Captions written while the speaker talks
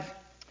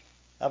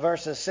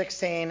verses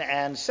 16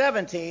 and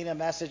 17, a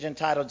message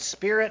entitled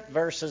Spirit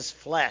versus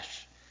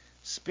Flesh.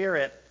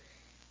 Spirit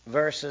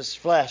versus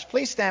flesh.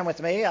 Please stand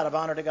with me out of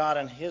honor to God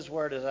and His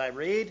Word as I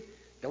read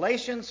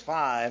Galatians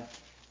 5,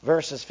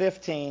 verses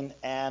 16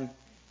 and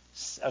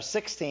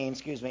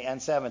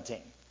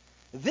 17.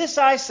 This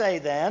I say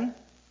then,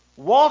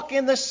 walk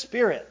in the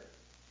Spirit,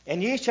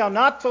 and ye shall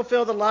not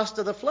fulfill the lust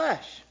of the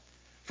flesh.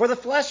 For the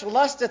flesh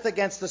lusteth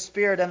against the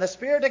Spirit, and the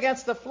Spirit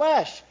against the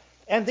flesh.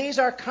 And these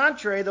are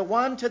contrary the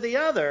one to the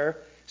other,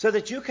 so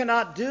that you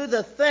cannot do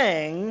the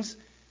things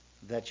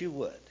that you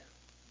would.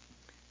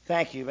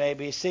 Thank you. You may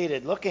be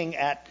seated. Looking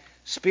at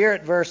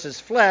spirit versus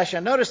flesh,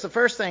 and notice the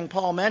first thing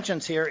Paul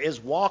mentions here is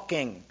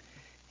walking.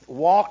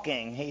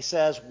 Walking. He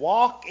says,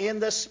 walk in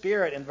the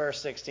Spirit in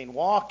verse 16.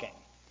 Walking.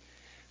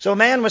 So a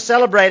man was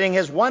celebrating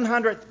his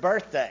 100th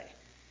birthday,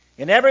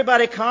 and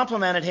everybody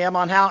complimented him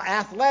on how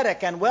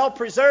athletic and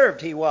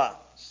well-preserved he was.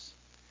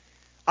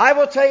 I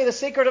will tell you the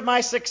secret of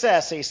my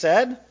success, he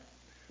said.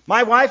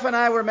 My wife and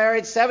I were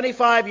married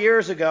 75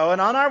 years ago, and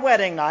on our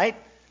wedding night,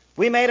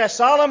 we made a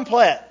solemn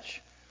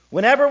pledge.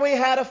 Whenever we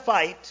had a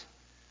fight,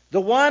 the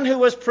one who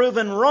was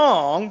proven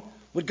wrong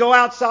would go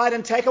outside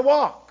and take a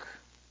walk.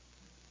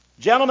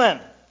 Gentlemen,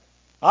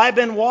 I've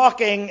been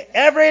walking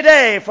every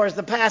day for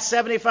the past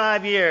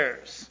 75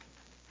 years.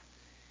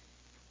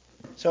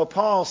 So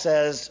Paul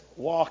says,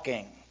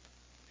 walking.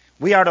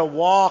 We are to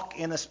walk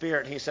in the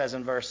Spirit, he says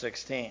in verse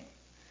 16.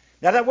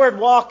 Now that word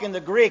walk in the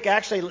Greek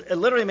actually it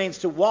literally means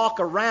to walk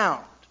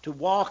around. To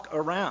walk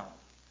around.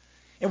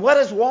 And what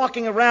does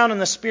walking around in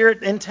the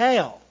Spirit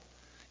entail?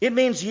 It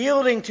means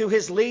yielding to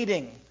His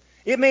leading.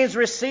 It means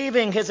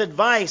receiving His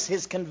advice,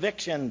 His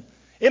conviction.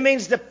 It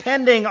means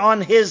depending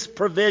on His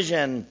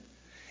provision.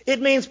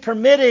 It means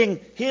permitting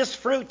His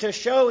fruit to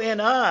show in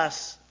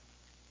us,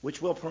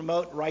 which will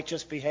promote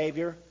righteous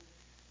behavior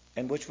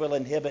and which will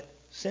inhibit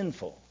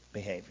sinful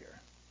behavior.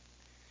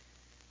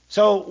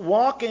 So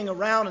walking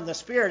around in the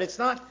Spirit, it's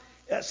not,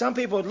 some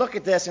people would look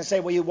at this and say,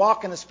 well, you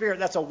walk in the Spirit,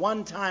 that's a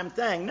one-time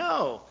thing.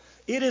 No,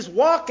 it is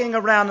walking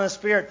around in the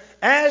Spirit.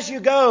 As you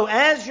go,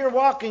 as you're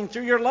walking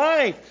through your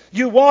life,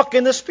 you walk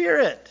in the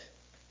Spirit.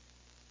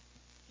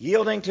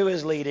 Yielding to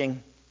His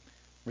leading,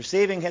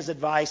 receiving His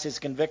advice, His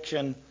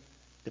conviction,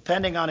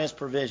 depending on His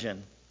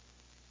provision,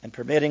 and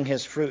permitting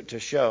His fruit to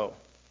show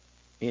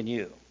in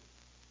you.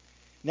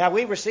 Now,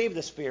 we receive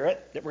the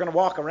Spirit that we're going to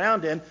walk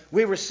around in.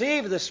 We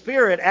receive the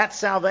Spirit at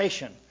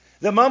salvation.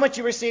 The moment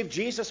you receive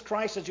Jesus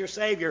Christ as your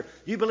Savior,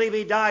 you believe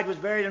He died, was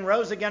buried, and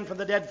rose again from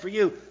the dead for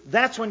you.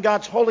 That's when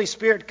God's Holy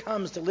Spirit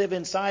comes to live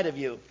inside of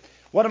you.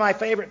 One of my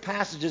favorite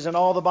passages in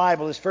all the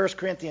Bible is 1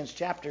 Corinthians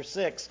chapter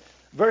 6,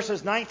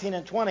 verses 19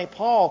 and 20.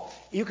 Paul,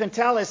 you can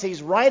tell as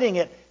he's writing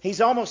it, he's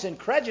almost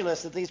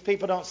incredulous that these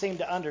people don't seem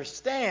to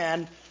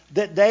understand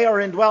that they are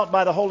indwelt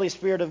by the Holy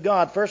Spirit of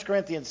God. 1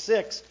 Corinthians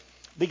 6,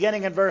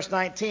 beginning in verse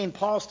 19,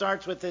 Paul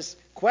starts with this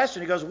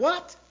question. He goes,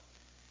 what?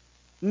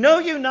 Know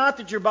you not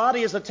that your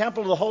body is the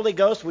temple of the Holy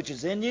Ghost which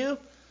is in you,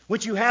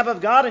 which you have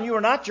of God, and you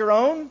are not your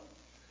own?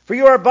 For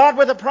you are bought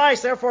with a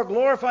price, therefore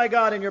glorify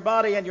God in your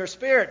body and your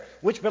spirit,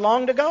 which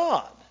belong to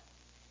God.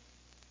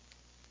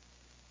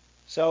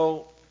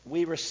 So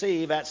we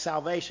receive at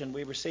salvation,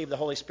 we receive the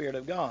Holy Spirit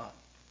of God.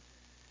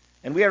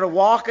 And we are to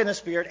walk in the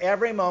Spirit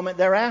every moment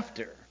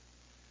thereafter.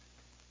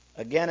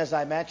 Again, as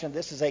I mentioned,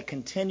 this is a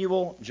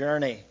continual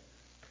journey.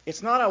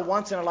 It's not a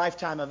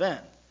once-in-a-lifetime event.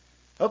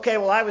 Okay,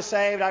 well, I was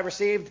saved, I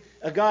received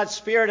God's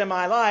Spirit in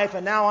my life,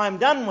 and now I'm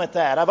done with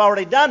that. I've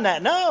already done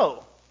that.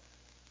 No.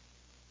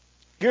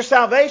 Your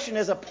salvation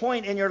is a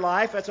point in your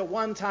life. That's a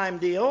one-time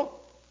deal.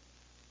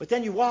 But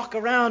then you walk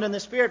around in the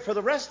Spirit for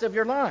the rest of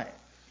your life.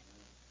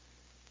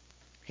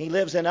 He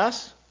lives in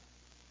us.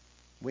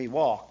 We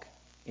walk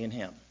in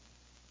Him.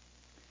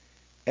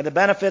 And the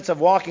benefits of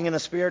walking in the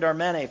Spirit are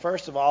many.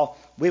 First of all,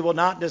 we will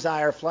not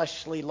desire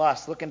fleshly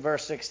lust. Look in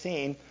verse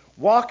 16.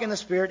 Walk in the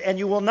Spirit, and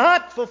you will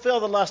not fulfill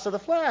the lust of the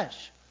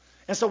flesh.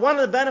 And so one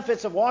of the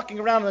benefits of walking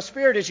around in the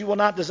Spirit is you will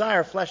not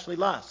desire fleshly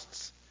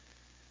lusts.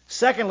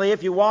 Secondly,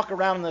 if you walk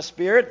around in the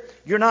Spirit,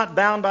 you're not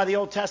bound by the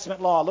Old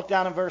Testament law. Look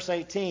down in verse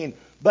 18.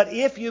 But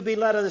if you be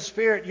led of the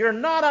Spirit, you're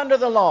not under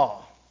the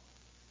law.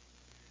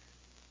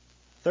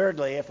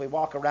 Thirdly, if we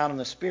walk around in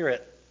the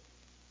Spirit,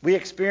 we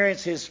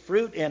experience His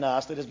fruit in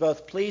us that is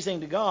both pleasing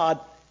to God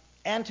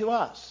and to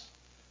us.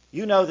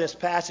 You know this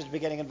passage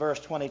beginning in verse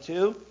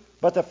 22.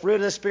 But the fruit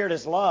of the Spirit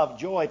is love,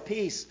 joy,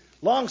 peace,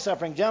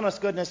 long-suffering, gentleness,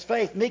 goodness,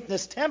 faith,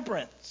 meekness,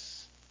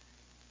 temperance.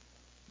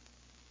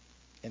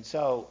 And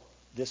so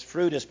this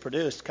fruit is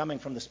produced coming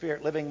from the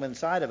Spirit living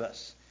inside of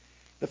us.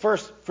 The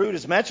first fruit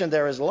is mentioned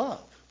there is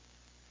love.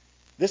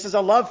 This is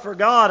a love for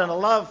God and a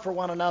love for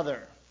one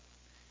another.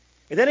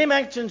 And then he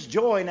mentions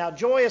joy. Now,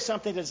 joy is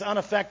something that's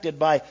unaffected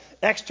by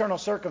external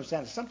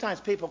circumstances.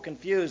 Sometimes people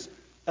confuse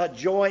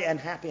joy and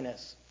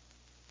happiness.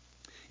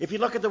 If you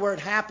look at the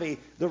word happy,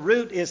 the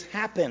root is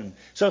happen.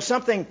 So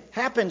something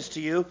happens to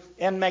you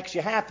and makes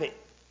you happy.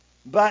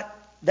 But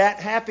that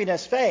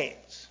happiness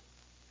fades.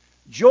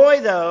 Joy,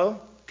 though,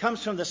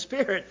 comes from the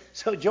Spirit,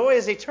 so joy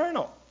is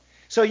eternal.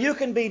 So you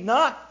can be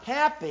not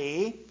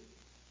happy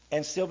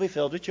and still be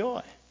filled with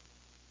joy.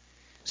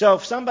 So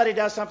if somebody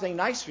does something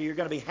nice for you, you're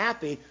going to be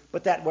happy,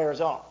 but that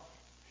wears off.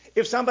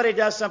 If somebody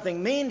does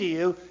something mean to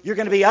you, you're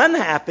going to be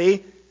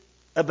unhappy,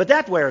 but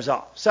that wears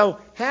off. So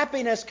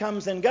happiness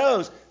comes and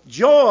goes.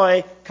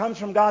 Joy comes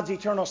from God's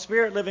eternal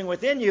Spirit living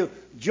within you.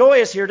 Joy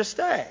is here to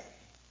stay.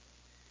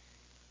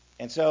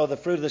 And so the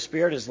fruit of the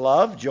Spirit is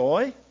love,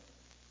 joy,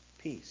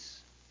 peace.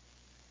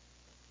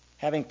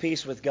 Having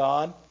peace with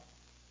God,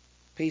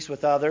 peace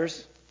with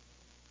others,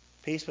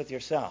 peace with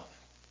yourself.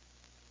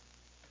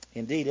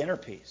 Indeed, inner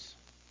peace.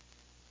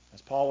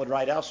 As Paul would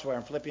write elsewhere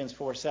in Philippians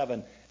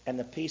 4:7, and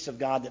the peace of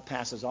God that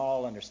passes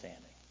all understanding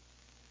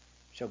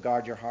shall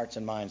guard your hearts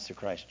and minds through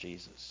Christ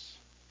Jesus.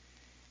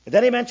 And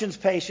then he mentions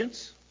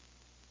patience.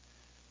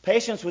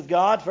 Patience with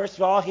God. First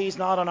of all, He's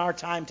not on our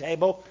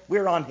timetable.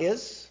 We're on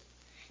His.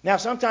 Now,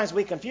 sometimes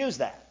we confuse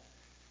that.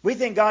 We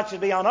think God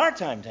should be on our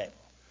timetable.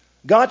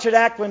 God should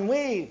act when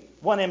we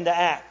want Him to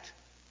act.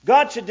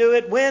 God should do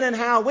it when and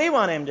how we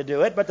want Him to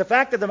do it. But the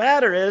fact of the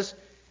matter is,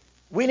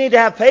 we need to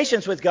have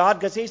patience with God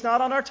because He's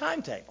not on our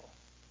timetable.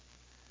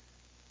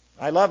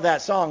 I love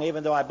that song,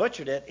 even though I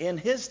butchered it, in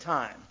His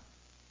time.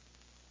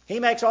 He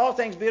makes all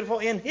things beautiful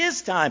in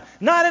His time.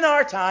 Not in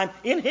our time,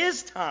 in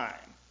His time.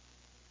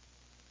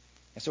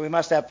 And so we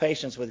must have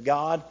patience with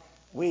God.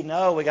 We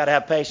know we got to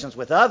have patience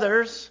with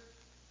others.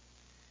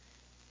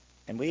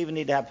 And we even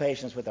need to have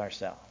patience with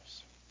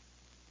ourselves.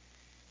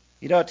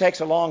 You know, it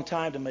takes a long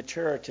time to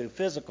mature to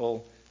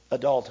physical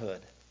adulthood.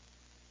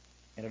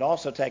 And it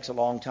also takes a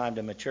long time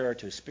to mature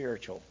to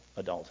spiritual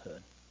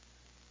adulthood.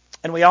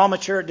 And we all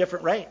mature at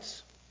different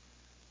rates.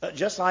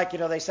 Just like,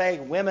 they say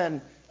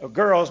women or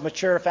girls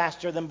mature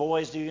faster than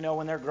boys do,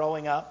 when they're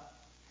growing up.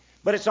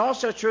 But it's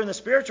also true in the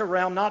spiritual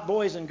realm, not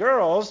boys and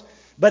girls,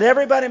 but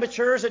everybody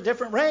matures at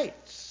different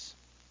rates,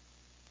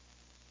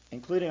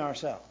 including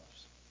ourselves.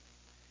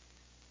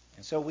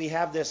 And so we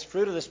have this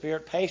fruit of the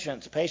Spirit,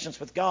 patience, patience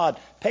with God,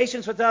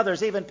 patience with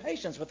others, even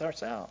patience with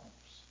ourselves.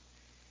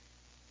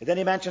 And then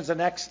he mentions the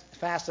next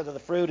facet of the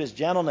fruit is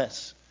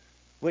gentleness,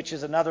 which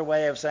is another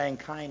way of saying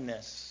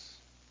kindness.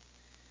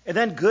 And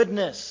then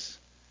goodness.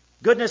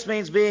 Goodness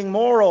means being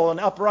moral and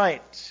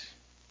upright.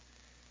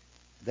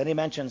 Then he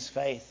mentions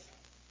faith.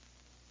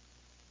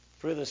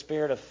 Fruit of the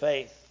Spirit of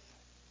faith.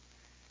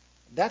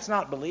 That's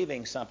not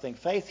believing something.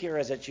 Faith here,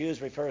 as it's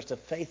used, refers to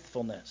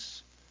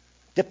faithfulness,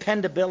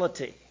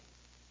 dependability.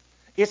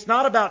 It's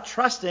not about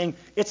trusting.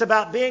 It's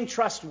about being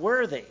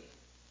trustworthy.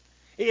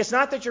 It's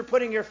not that you're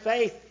putting your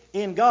faith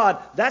in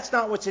God. That's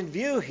not what's in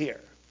view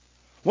here.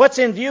 What's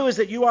in view is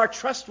that you are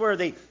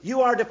trustworthy.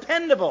 You are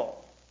dependable.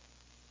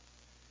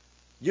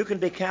 You can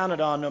be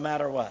counted on no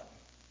matter what.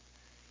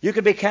 You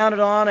can be counted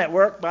on at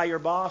work by your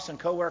boss and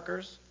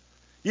coworkers.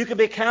 You can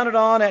be counted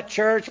on at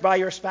church by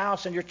your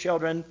spouse and your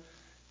children.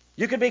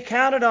 You can be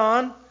counted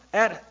on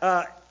at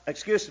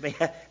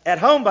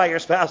home by your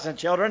spouse and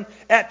children,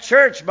 at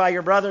church by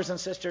your brothers and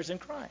sisters in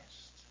Christ.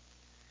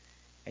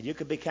 And you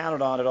can be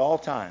counted on at all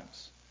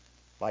times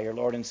by your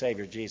Lord and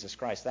Savior, Jesus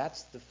Christ.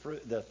 That's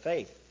the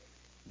faith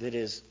that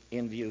is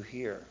in view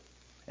here.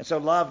 And so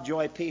love,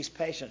 joy, peace,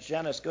 patience,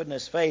 gentleness,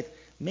 goodness, faith,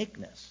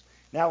 meekness.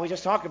 Now, we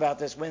just talked about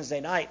this Wednesday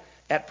night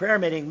at prayer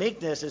meeting.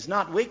 Meekness is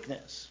not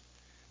weakness.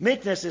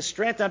 Meekness is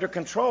strength under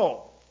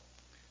control.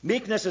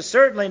 Meekness is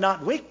certainly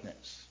not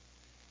weakness.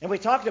 And we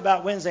talked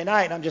about Wednesday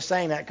night, and I'm just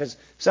saying that because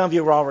some of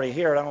you were already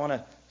here. I don't want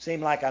to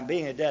seem like I'm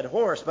being a dead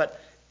horse, but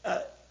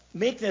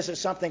meekness is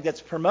something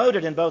that's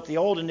promoted in both the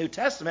Old and New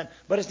Testament,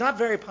 but it's not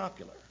very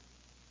popular.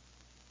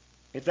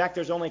 In fact,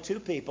 there's only two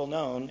people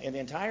known in the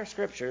entire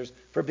Scriptures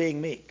for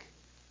being meek.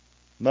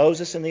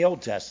 Moses in the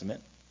Old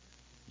Testament,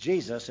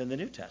 Jesus in the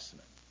New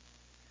Testament.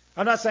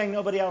 I'm not saying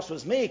nobody else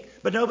was meek,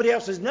 but nobody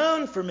else is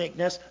known for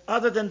meekness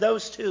other than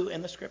those two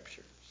in the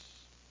Scriptures.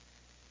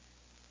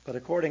 But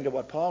according to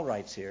what Paul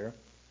writes here,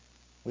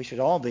 we should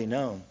all be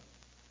known,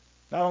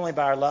 not only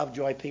by our love,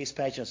 joy, peace,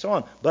 patience, and so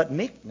on, but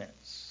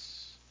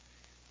meekness.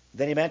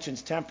 Then he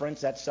mentions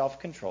temperance, that's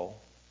self-control.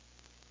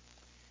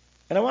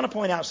 And I want to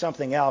point out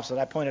something else that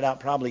I pointed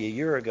out probably a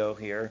year ago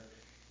here.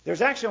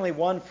 There's actually only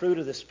one fruit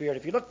of the Spirit.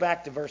 If you look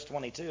back to verse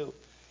 22,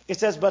 it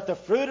says, but the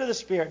fruit of the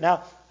Spirit.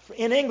 Now,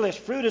 in English,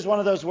 fruit is one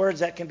of those words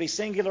that can be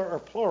singular or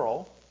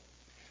plural.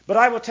 But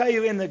I will tell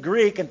you in the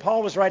Greek, and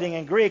Paul was writing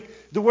in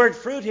Greek, the word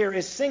fruit here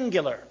is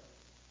singular.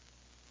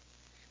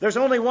 There's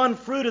only one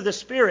fruit of the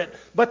Spirit,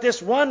 but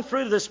this one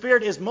fruit of the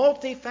Spirit is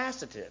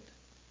multifaceted.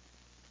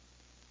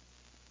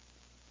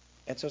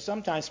 And so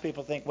sometimes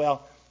people think,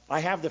 well, I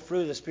have the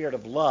fruit of the Spirit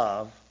of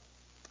love,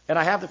 and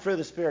I have the fruit of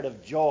the Spirit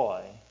of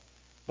joy,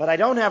 but I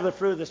don't have the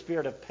fruit of the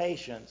Spirit of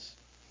patience,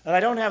 and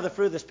I don't have the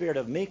fruit of the Spirit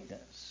of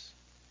meekness.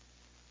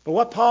 But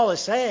what Paul is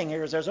saying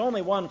here is there's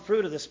only one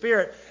fruit of the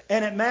Spirit,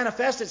 and it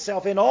manifests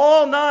itself in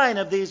all 9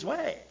 of these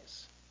ways.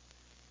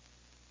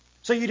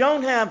 So you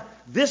don't have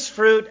this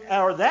fruit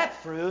or that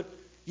fruit.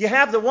 You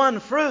have the one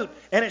fruit,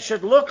 and it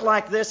should look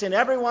like this in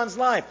everyone's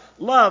life.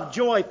 Love,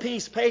 joy,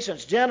 peace,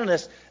 patience,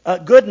 gentleness,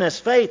 goodness,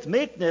 faith,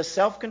 meekness,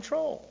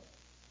 self-control.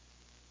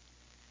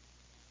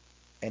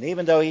 And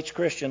even though each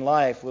Christian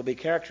life will be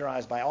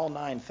characterized by all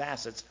 9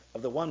 facets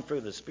of the one fruit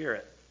of the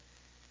Spirit,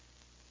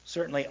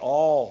 certainly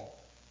all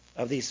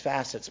of these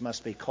facets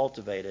must be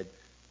cultivated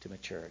to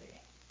maturity.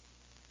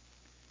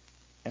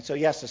 And so,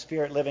 yes, the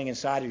Spirit living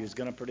inside of you is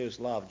going to produce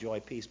love, joy,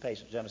 peace,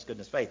 patience, gentleness,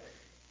 goodness, faith.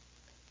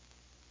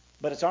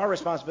 But it's our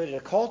responsibility to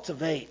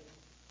cultivate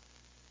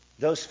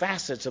those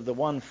facets of the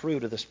one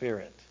fruit of the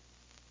Spirit.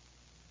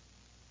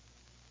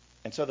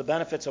 And so the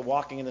benefits of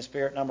walking in the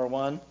Spirit, number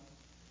 1,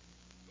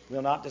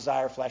 we'll not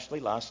desire fleshly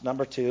lust.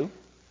 Number 2,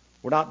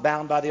 we're not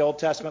bound by the Old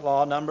Testament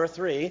law. Number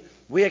 3,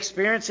 we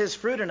experience His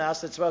fruit in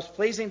us that's most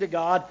pleasing to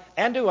God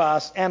and to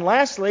us. And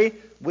lastly,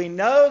 we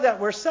know that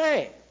we're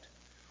saved.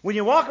 When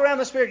you walk around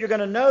the Spirit, you're going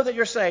to know that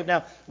you're saved.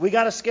 Now, we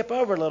got to skip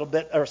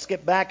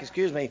back,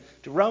 to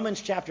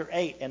Romans chapter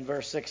 8 and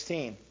verse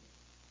 16.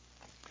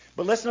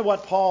 But listen to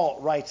what Paul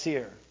writes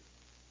here.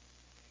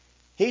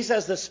 He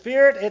says, the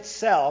Spirit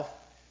itself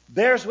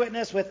bears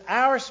witness with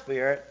our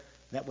spirit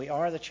that we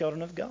are the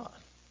children of God.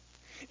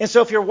 And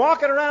so if you're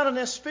walking around in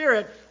this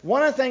Spirit,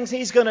 one of the things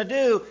He's going to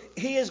do,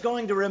 He is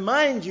going to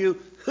remind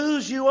you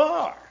whose you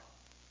are.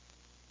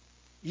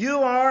 You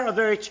are a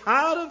very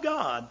child of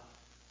God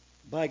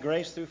by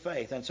grace through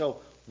faith. And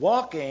so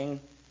walking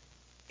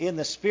in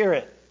the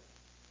Spirit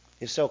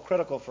is so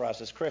critical for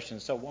us as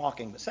Christians. So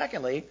walking. But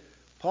secondly,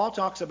 Paul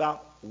talks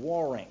about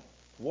warring.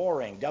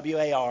 Warring,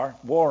 W-A-R,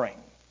 warring.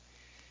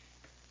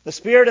 The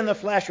Spirit and the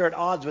flesh are at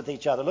odds with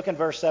each other. Look in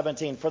verse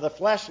 17. For the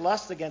flesh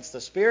lusts against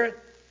the Spirit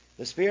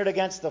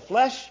against the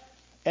flesh,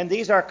 and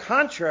these are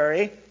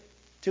contrary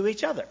to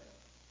each other.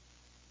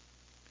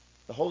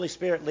 The Holy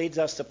Spirit leads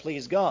us to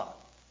please God.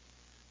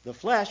 The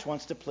flesh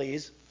wants to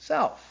please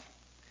self.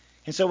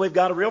 And so we've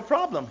got a real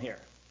problem here.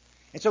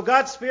 And so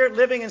God's Spirit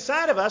living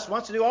inside of us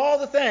wants to do all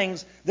the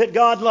things that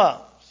God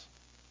loves.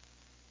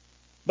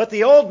 But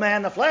the old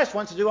man, the flesh,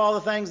 wants to do all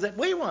the things that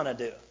we want to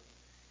do.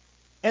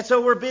 And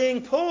so we're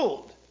being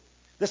pulled.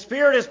 The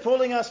Spirit is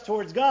pulling us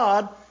towards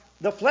God.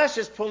 The flesh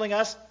is pulling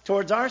us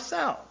towards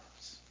ourselves.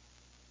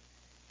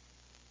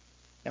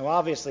 Now,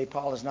 obviously,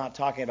 Paul is not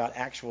talking about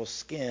actual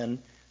skin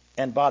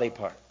and body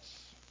parts.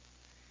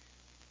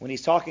 When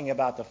he's talking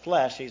about the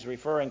flesh, he's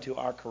referring to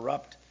our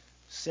corrupt,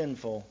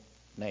 sinful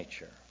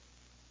nature.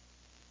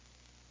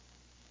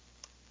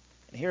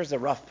 And here's the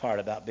rough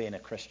part about being a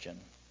Christian.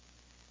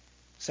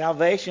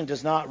 Salvation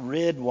does not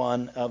rid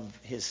one of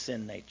his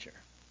sin nature.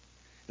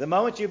 The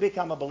moment you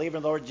become a believer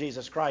in the Lord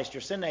Jesus Christ,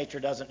 your sin nature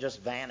doesn't just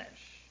vanish.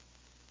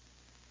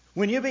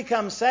 When you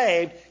become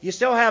saved, you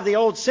still have the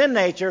old sin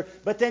nature,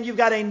 but then you've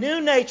got a new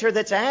nature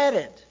that's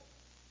added.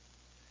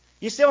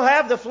 You still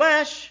have the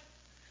flesh.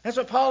 That's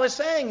what Paul is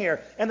saying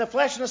here. And the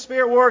flesh and the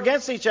Spirit war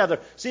against each other.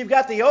 So you've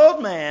got the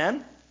old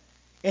man,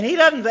 and he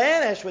doesn't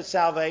vanish with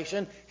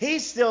salvation.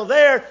 He's still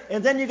there,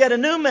 and then you get a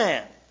new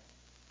man.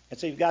 And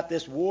so you've got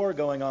this war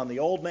going on, the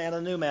old man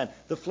and the new man,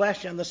 the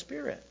flesh and the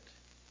Spirit.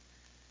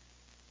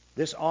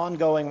 This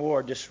ongoing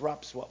war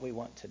disrupts what we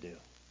want to do.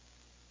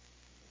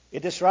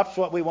 It disrupts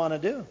what we want to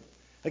do.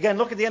 Again,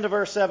 look at the end of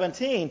verse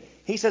 17.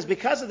 He says,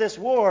 because of this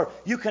war,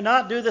 you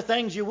cannot do the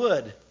things you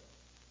would.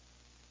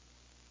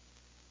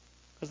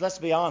 Because let's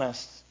be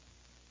honest,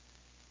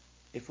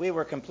 if we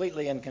were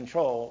completely in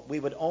control, we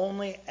would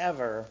only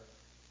ever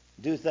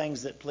do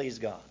things that please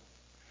God.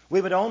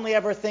 We would only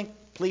ever think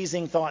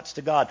pleasing thoughts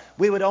to God.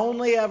 We would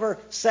only ever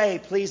say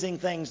pleasing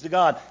things to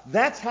God.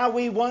 That's how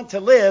we want to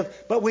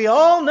live, but we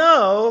all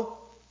know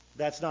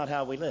that's not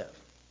how we live.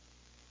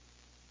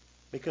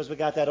 Because we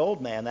got that old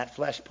man, that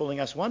flesh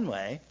pulling us one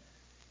way,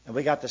 and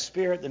we got the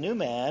Spirit, the new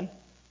man,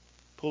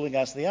 pulling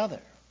us the other.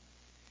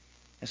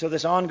 And so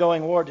this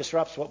ongoing war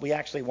disrupts what we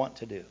actually want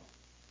to do.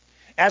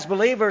 As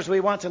believers,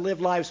 we want to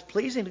live lives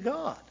pleasing to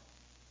God.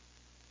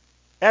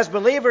 As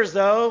believers,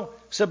 though,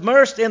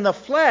 submersed in the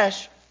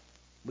flesh,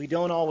 we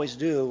don't always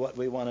do what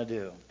we want to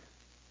do.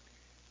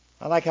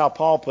 I like how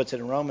Paul puts it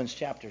in Romans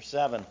chapter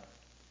 7.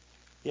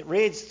 It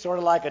reads sort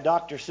of like a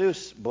Dr.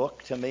 Seuss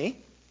book to me.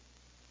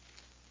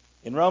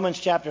 In Romans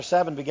chapter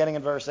 7, beginning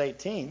in verse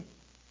 18,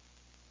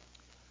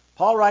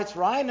 Paul writes,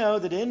 for I know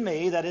that in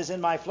me, that is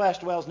in my flesh,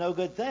 dwells no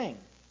good thing.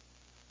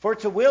 For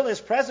to will is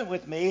present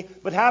with me,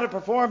 but how to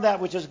perform that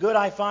which is good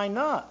I find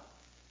not.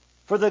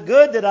 For the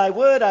good that I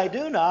would, I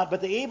do not,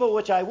 but the evil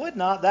which I would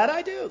not, that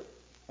I do.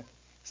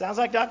 Sounds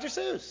like Dr.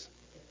 Seuss.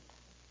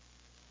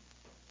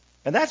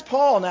 And that's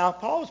Paul. Now,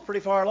 Paul was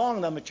pretty far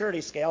along the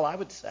maturity scale, I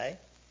would say.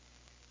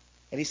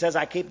 And he says,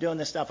 I keep doing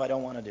this stuff I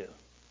don't want to do.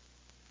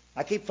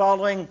 I keep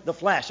following the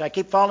flesh. I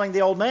keep following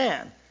the old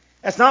man.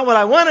 That's not what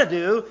I want to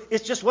do.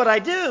 It's just what I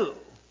do.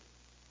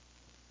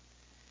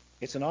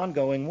 It's an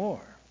ongoing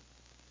war.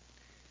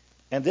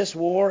 And this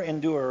war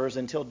endures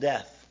until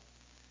death,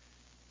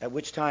 at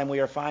which time we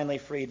are finally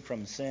freed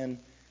from sin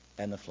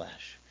and the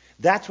flesh.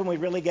 That's when we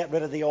really get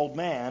rid of the old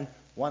man,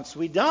 once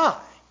we die.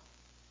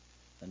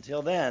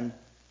 Until then,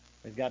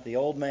 we've got the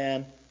old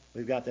man,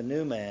 we've got the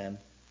new man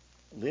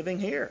living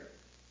here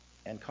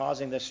and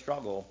causing this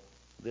struggle,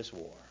 this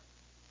war.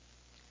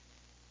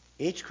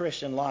 Each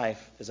Christian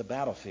life is a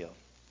battlefield.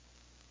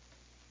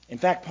 In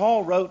fact,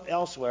 Paul wrote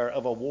elsewhere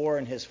of a war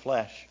in his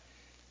flesh.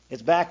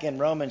 It's back in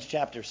Romans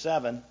chapter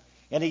 7.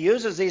 And he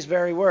uses these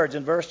very words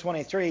in verse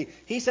 23.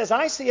 He says,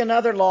 I see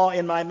another law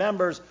in my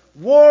members,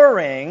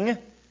 warring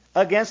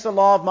against the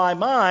law of my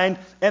mind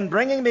and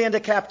bringing me into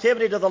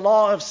captivity to the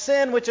law of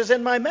sin which is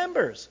in my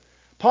members.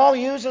 Paul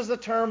uses the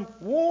term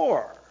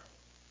war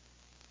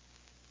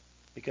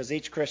because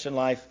each Christian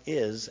life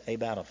is a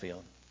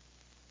battlefield.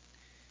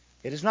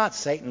 It is not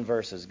Satan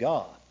versus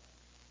God.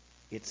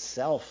 It's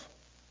self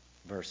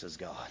versus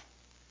God.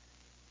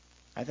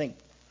 I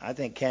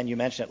think, Ken, you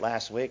mentioned it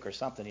last week or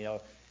something,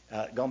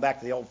 going back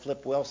to the old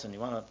Flip Wilson, you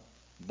want to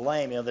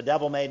blame, the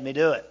devil made me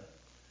do it.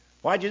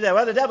 Why'd you do that?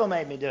 Well, the devil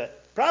made me do it.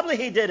 Probably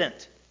he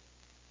didn't.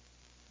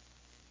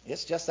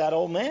 It's just that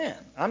old man.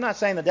 I'm not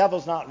saying the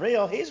devil's not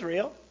real. He's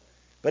real.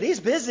 But he's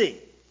busy.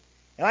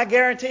 And I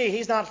guarantee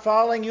he's not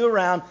following you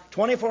around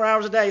 24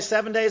 hours a day,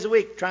 7 days a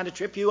week, trying to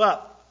trip you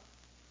up.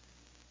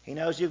 He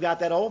knows you've got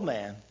that old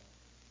man.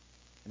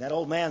 And that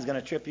old man's going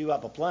to trip you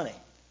up aplenty.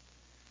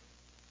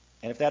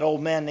 And if that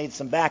old man needs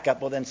some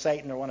backup, well, then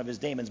Satan or one of his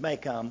demons may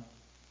come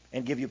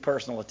and give you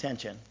personal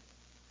attention.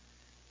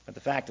 But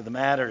the fact of the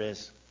matter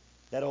is,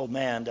 that old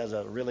man does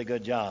a really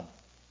good job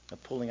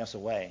of pulling us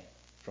away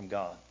from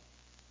God.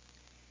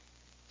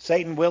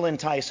 Satan will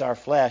entice our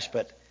flesh,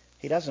 but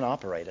he doesn't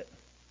operate it.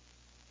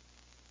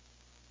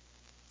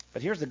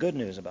 But here's the good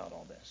news about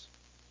all this.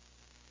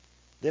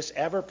 This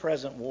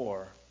ever-present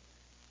war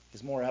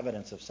is more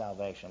evidence of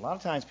salvation. A lot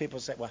of times people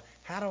say, well,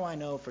 how do I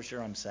know for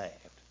sure I'm saved?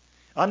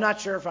 I'm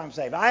not sure if I'm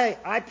saved.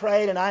 I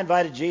prayed and I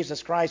invited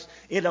Jesus Christ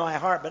into my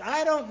heart, but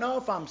I don't know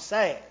if I'm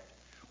saved.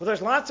 Well,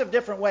 there's lots of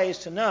different ways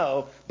to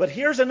know, but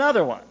here's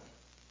another one.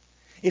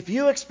 If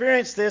you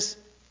experience this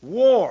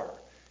war,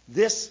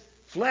 this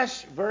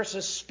flesh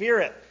versus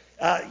spirit,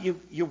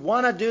 you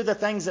want to do the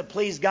things that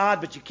please God,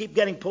 but you keep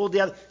getting pulled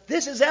the other.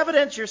 This is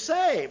evidence you're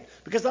saved.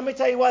 Because let me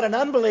tell you what, an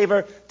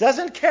unbeliever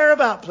doesn't care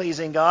about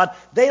pleasing God.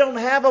 They don't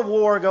have a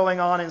war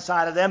going on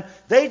inside of them.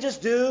 They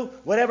just do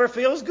whatever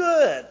feels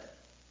good.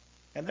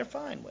 And they're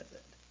fine with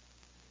it.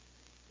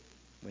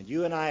 When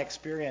you and I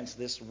experience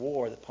this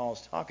war that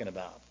Paul's talking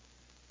about,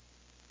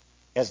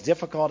 as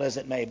difficult as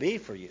it may be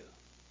for you,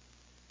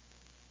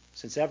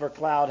 since every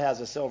cloud has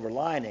a silver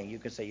lining, you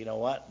can say, you know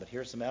what, but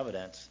here's some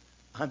evidence.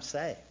 I'm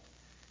saved.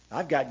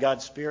 I've got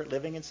God's Spirit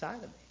living inside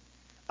of me.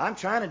 I'm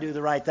trying to do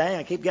the right thing.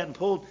 I keep getting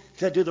pulled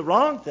to do the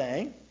wrong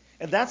thing.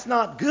 And that's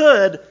not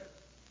good,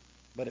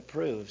 but it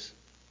proves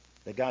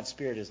that God's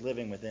Spirit is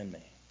living within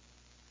me.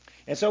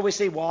 And so we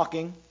see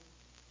walking.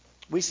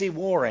 We see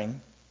warring.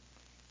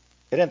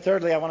 And then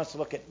thirdly, I want us to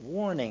look at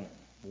warning.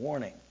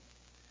 Warning.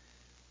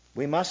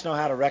 We must know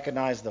how to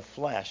recognize the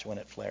flesh when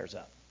it flares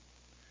up.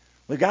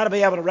 We've got to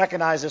be able to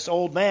recognize this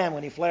old man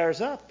when he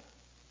flares up.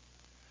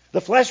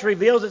 The flesh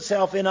reveals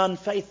itself in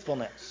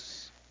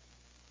unfaithfulness.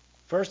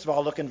 First of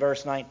all, look in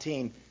verse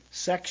 19.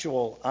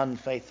 Sexual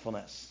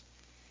unfaithfulness.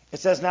 It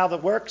says, now the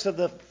works of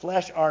the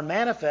flesh are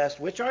manifest.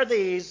 Which are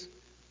these?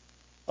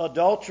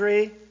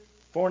 Adultery,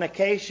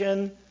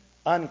 fornication,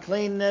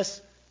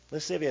 uncleanness,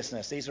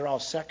 lasciviousness. These are all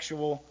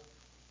sexual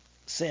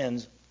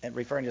sins and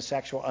referring to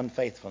sexual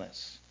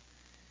unfaithfulness.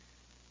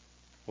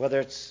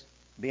 Whether it's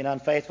being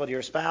unfaithful to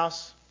your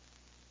spouse,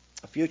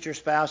 a future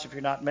spouse if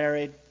you're not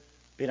married,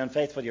 being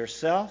unfaithful to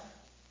yourself.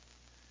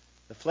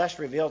 The flesh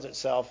reveals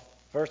itself,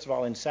 first of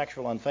all, in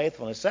sexual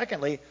unfaithfulness.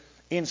 Secondly,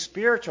 in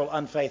spiritual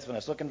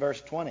unfaithfulness. Look in verse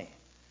 20.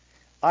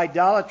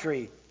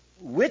 Idolatry,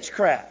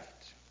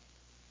 witchcraft.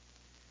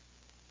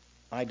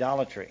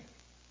 Idolatry.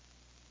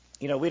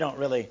 We don't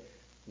really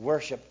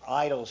worship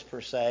idols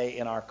per se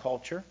in our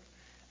culture.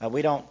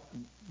 We don't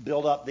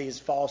build up these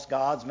false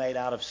gods made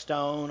out of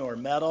stone or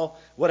metal.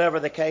 Whatever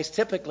the case,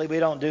 typically we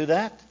don't do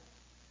that.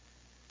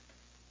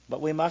 But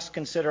we must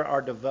consider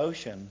our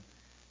devotion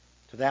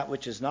to that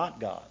which is not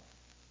God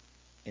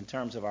in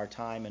terms of our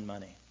time and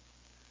money.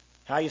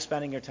 How are you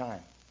spending your time?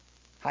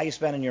 How are you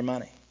spending your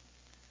money?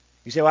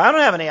 You say, well, I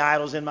don't have any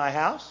idols in my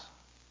house.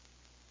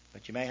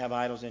 But you may have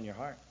idols in your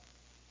heart.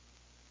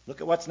 Look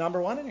at what's number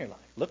one in your life.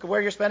 Look at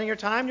where you're spending your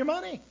time, your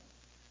money.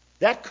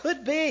 That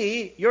could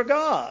be your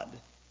God.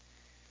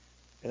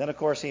 And then, of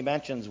course, he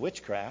mentions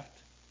witchcraft,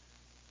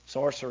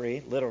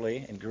 sorcery,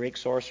 literally, in Greek,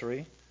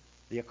 sorcery,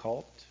 the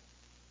occult.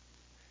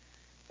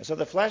 And so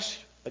the flesh,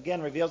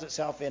 again, reveals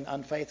itself in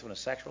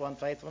unfaithfulness, sexual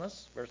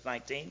unfaithfulness, verse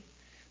 19,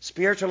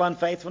 spiritual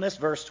unfaithfulness,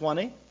 verse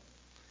 20,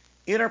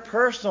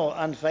 interpersonal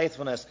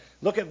unfaithfulness.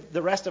 Look at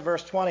the rest of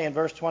verse 20 and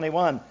verse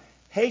 21.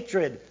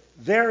 Hatred,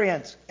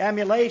 variance,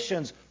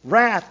 emulations,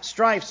 wrath,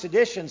 strife,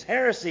 seditions,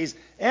 heresies,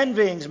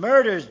 envyings,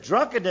 murders,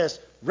 drunkenness,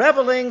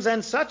 revelings,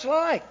 and such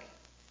like.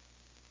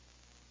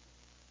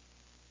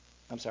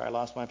 I'm sorry, I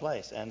lost my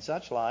place. And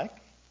such like.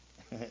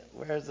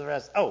 Where's the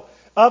rest? Oh,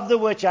 of the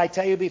which I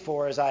tell you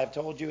before, as I have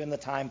told you in the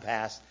time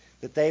past,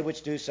 that they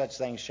which do such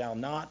things shall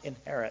not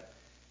inherit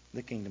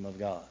the kingdom of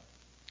God.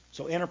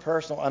 So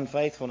interpersonal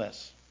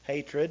unfaithfulness,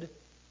 hatred,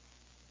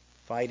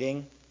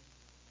 fighting,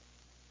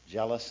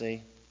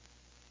 jealousy,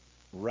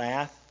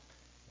 wrath.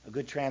 A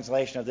good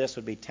translation of this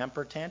would be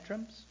temper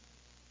tantrums,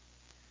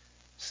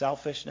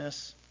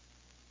 selfishness,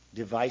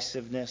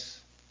 divisiveness,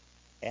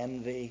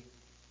 envy,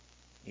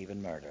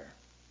 even murder.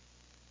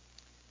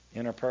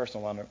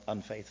 Interpersonal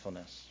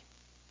unfaithfulness.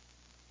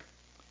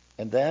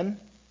 And then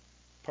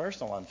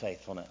personal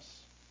unfaithfulness.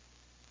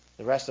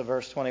 The rest of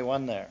verse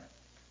 21 there.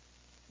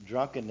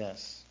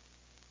 Drunkenness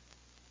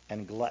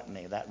and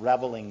gluttony. That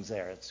reveling's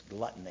there. It's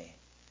gluttony.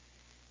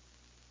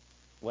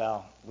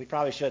 Well, we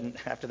probably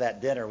shouldn't, after that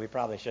dinner, we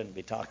probably shouldn't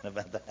be talking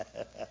about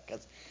that.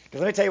 Because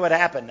let me tell you what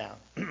happened now.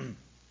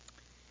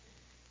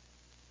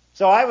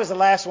 So I was the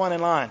last one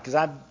in line because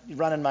I'm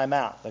running my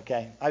mouth,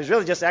 okay? I was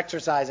really just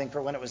exercising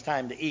for when it was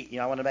time to eat.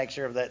 I wanted to make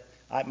sure that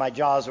my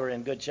jaws were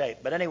in good shape.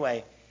 But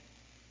anyway,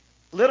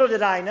 little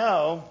did I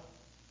know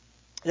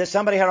that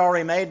somebody had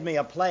already made me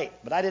a plate,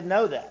 but I didn't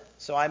know that.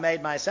 So I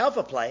made myself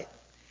a plate,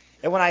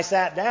 and when I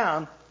sat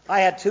down, I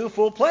had 2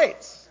 full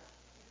plates.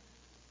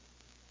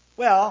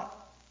 Well,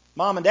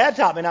 Mom and Dad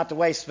taught me not to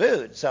waste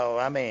food, so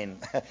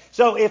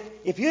so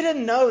if you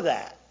didn't know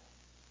that,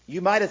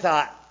 you might have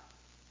thought,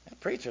 that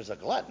preacher's a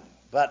glutton.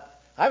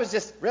 But I was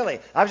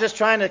just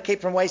trying to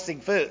keep from wasting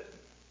food.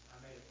 I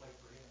made a plate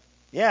for him.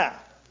 Yeah.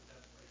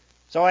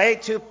 So I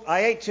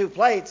ate 2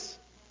 plates.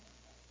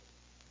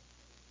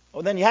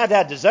 Well, then you had to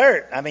have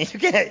dessert.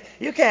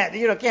 You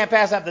can't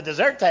pass up the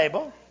dessert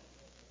table.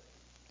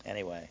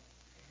 Anyway,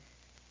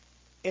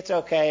 it's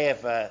okay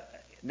if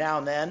now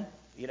and then,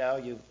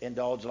 you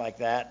indulge like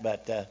that,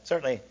 but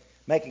certainly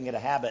making it a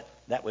habit,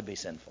 that would be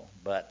sinful.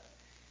 But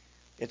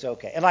it's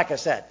okay. And like I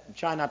said,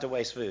 try not to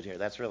waste food here.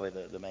 That's really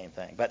the main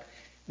thing. But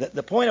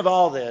the point of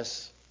all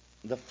this,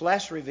 the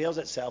flesh reveals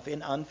itself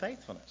in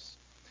unfaithfulness.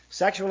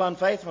 Sexual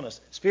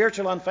unfaithfulness,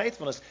 spiritual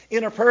unfaithfulness,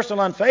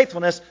 interpersonal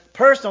unfaithfulness,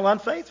 personal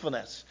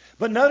unfaithfulness.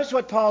 But notice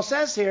what Paul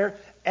says here,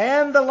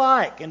 and the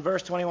like, in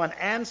verse 21,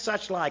 and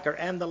such like, or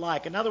and the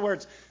like. In other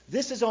words,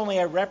 this is only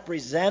a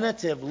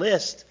representative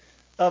list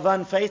of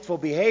unfaithful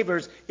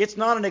behaviors. It's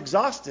not an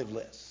exhaustive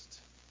list.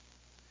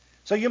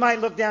 So you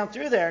might look down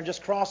through there and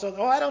just cross over,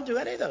 I don't do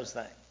any of those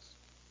things.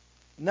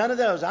 None of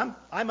those.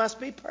 I must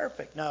be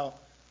perfect. No,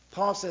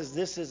 Paul says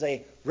this is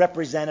a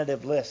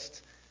representative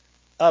list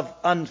of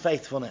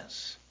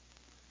unfaithfulness.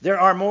 There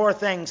are more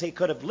things he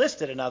could have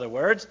listed, in other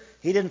words.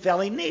 He didn't feel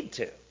he need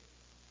to.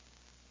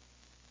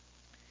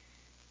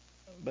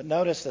 But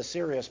notice the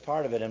serious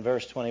part of it in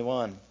verse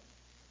 21.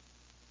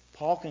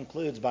 Paul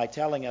concludes by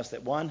telling us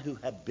that one who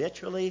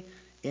habitually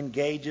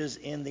engages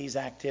in these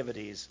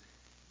activities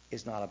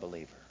is not a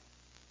believer.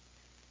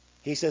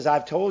 He says,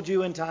 I've told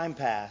you in time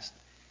past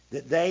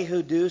that they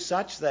who do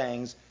such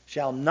things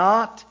shall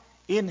not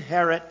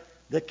inherit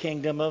the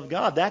kingdom of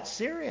God. That's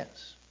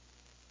serious.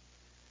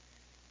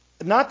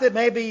 Not that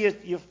maybe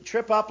you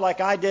trip up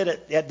like I did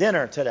at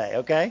dinner today,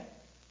 okay?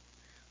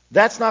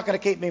 That's not going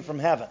to keep me from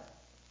heaven.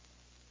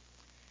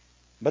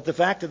 But the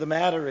fact of the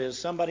matter is,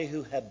 somebody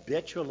who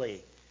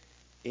habitually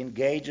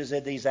engages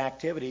in these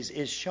activities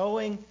is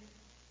showing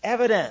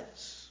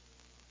evidence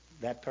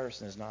that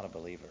person is not a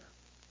believer,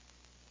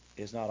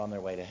 is not on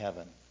their way to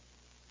heaven.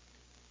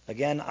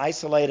 Again,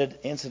 isolated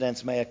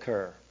incidents may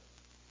occur.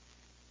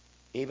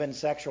 Even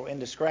sexual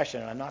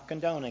indiscretion, and I'm not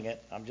condoning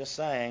it, I'm just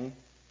saying,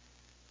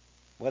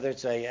 whether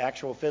it's an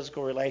actual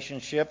physical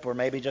relationship or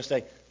maybe just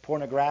a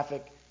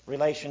pornographic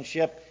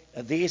relationship,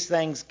 these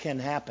things can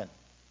happen.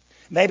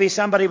 Maybe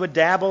somebody would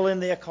dabble in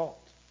the occult.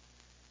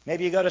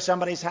 Maybe you go to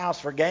somebody's house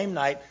for game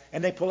night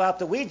and they pull out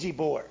the Ouija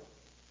board.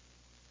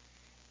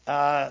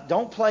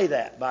 Don't play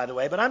that, by the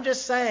way. But I'm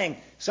just saying,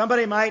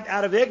 somebody might,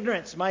 out of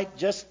ignorance, might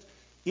just,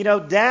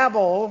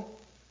 dabble,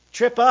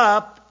 trip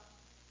up.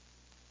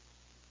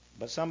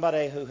 But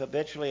somebody who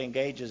habitually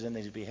engages in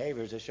these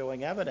behaviors is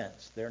showing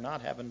evidence. They're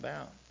not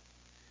heaven-bound.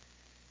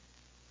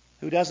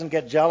 Who doesn't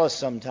get jealous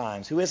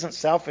sometimes? Who isn't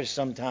selfish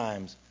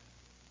sometimes?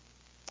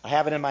 I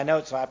have it in my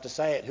notes, so I have to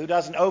say it. Who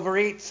doesn't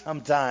overeat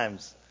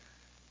sometimes?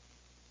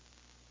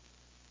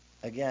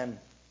 Again,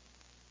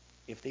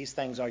 if these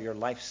things are your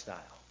lifestyle,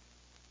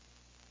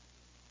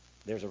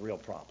 there's a real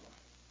problem.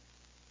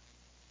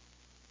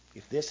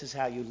 If this is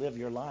how you live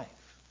your life,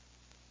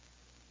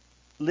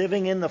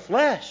 living in the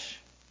flesh,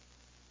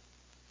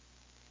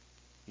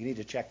 you need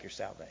to check your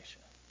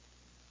salvation.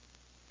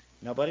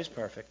 Nobody's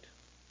perfect.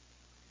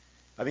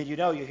 You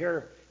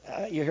hear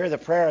the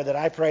prayer that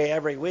I pray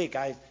every week.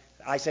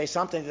 I say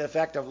something to the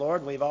effect of,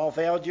 Lord, we've all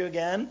failed you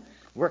again.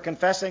 We're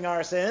confessing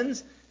our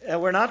sins.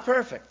 We're not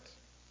perfect.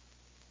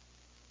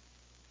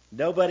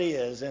 Nobody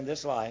is in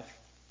this life.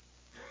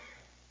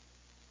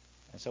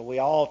 And so we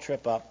all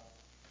trip up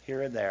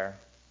here and there,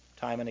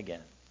 time and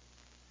again.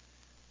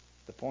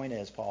 The point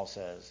is, Paul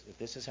says, if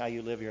this is how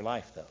you live your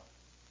life, though,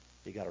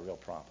 you got a real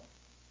problem.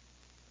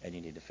 And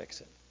you need to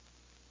fix it.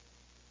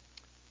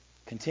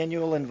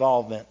 Continual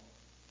involvement,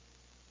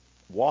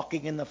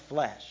 walking in the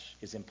flesh,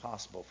 is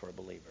impossible for a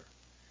believer.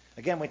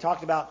 Again, we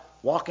talked about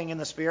walking in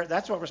the Spirit.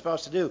 That's what we're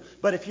supposed to do.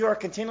 But if you are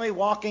continually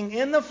walking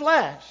in the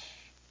flesh,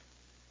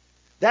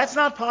 that's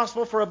not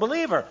possible for a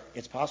believer.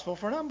 It's possible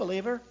for an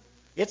unbeliever.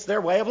 It's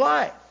their way of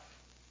life.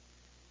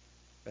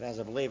 But as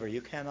a believer,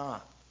 you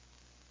cannot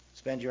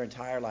spend your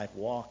entire life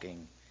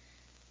walking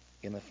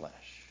in the flesh.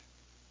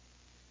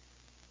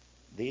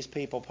 These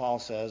people, Paul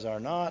says, are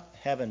not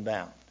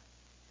heaven-bound.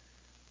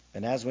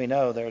 And as we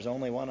know, there's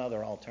only one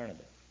other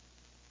alternative.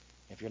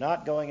 If you're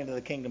not going into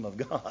the kingdom of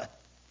God,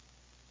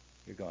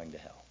 you're going to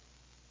hell.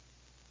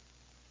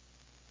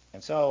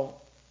 And so,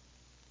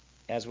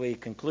 as we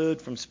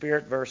conclude from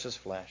spirit versus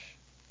flesh,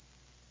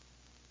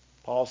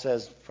 Paul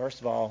says, first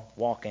of all,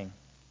 walking.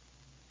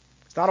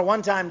 It's not a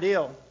one-time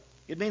deal.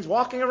 It means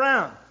walking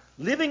around,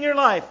 living your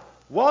life,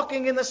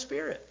 walking in the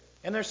Spirit.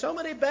 And there's so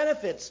many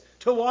benefits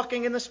to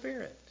walking in the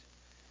Spirit.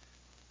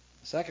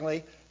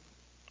 Secondly,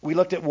 we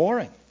looked at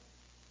warring.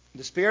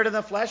 The Spirit and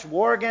the flesh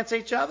war against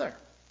each other.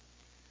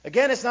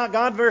 Again, it's not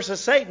God versus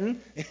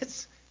Satan.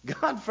 It's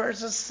God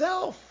versus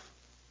self,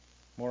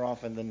 more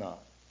often than not.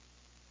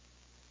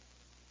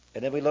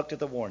 And then we looked at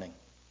the warning.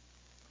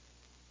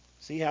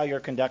 See how you're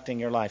conducting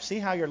your life. See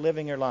how you're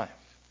living your life.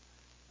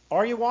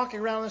 Are you walking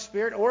around in the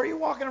Spirit, or are you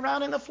walking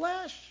around in the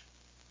flesh?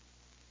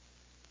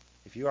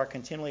 If you are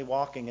continually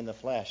walking in the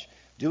flesh,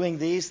 doing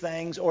these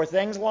things or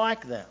things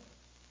like them,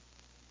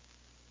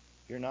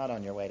 you're not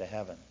on your way to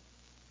heaven.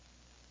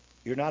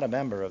 You're not a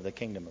member of the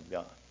kingdom of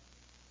God.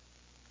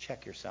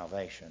 Check your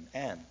salvation.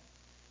 And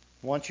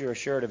once you're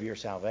assured of your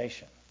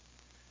salvation,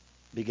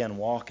 begin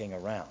walking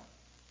around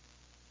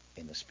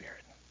in the Spirit.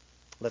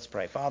 Let's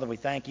pray. Father, we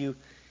thank you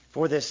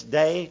for this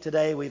day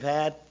today. We've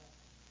had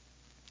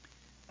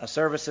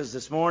services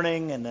this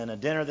morning and then a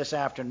dinner this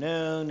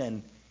afternoon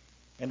and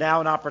now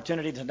an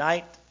opportunity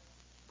tonight.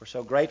 We're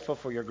so grateful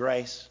for your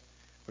grace.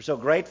 We're so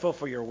grateful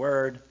for your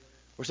word.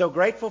 We're so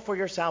grateful for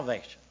your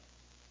salvation.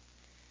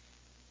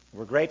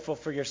 We're grateful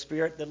for your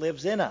Spirit that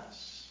lives in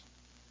us.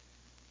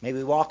 May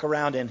we walk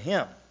around in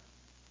him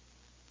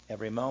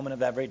every moment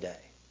of every day.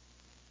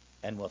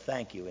 And we'll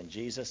thank you in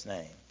Jesus'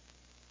 name.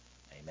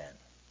 Amen.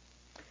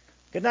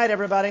 Good night,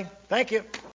 everybody. Thank you.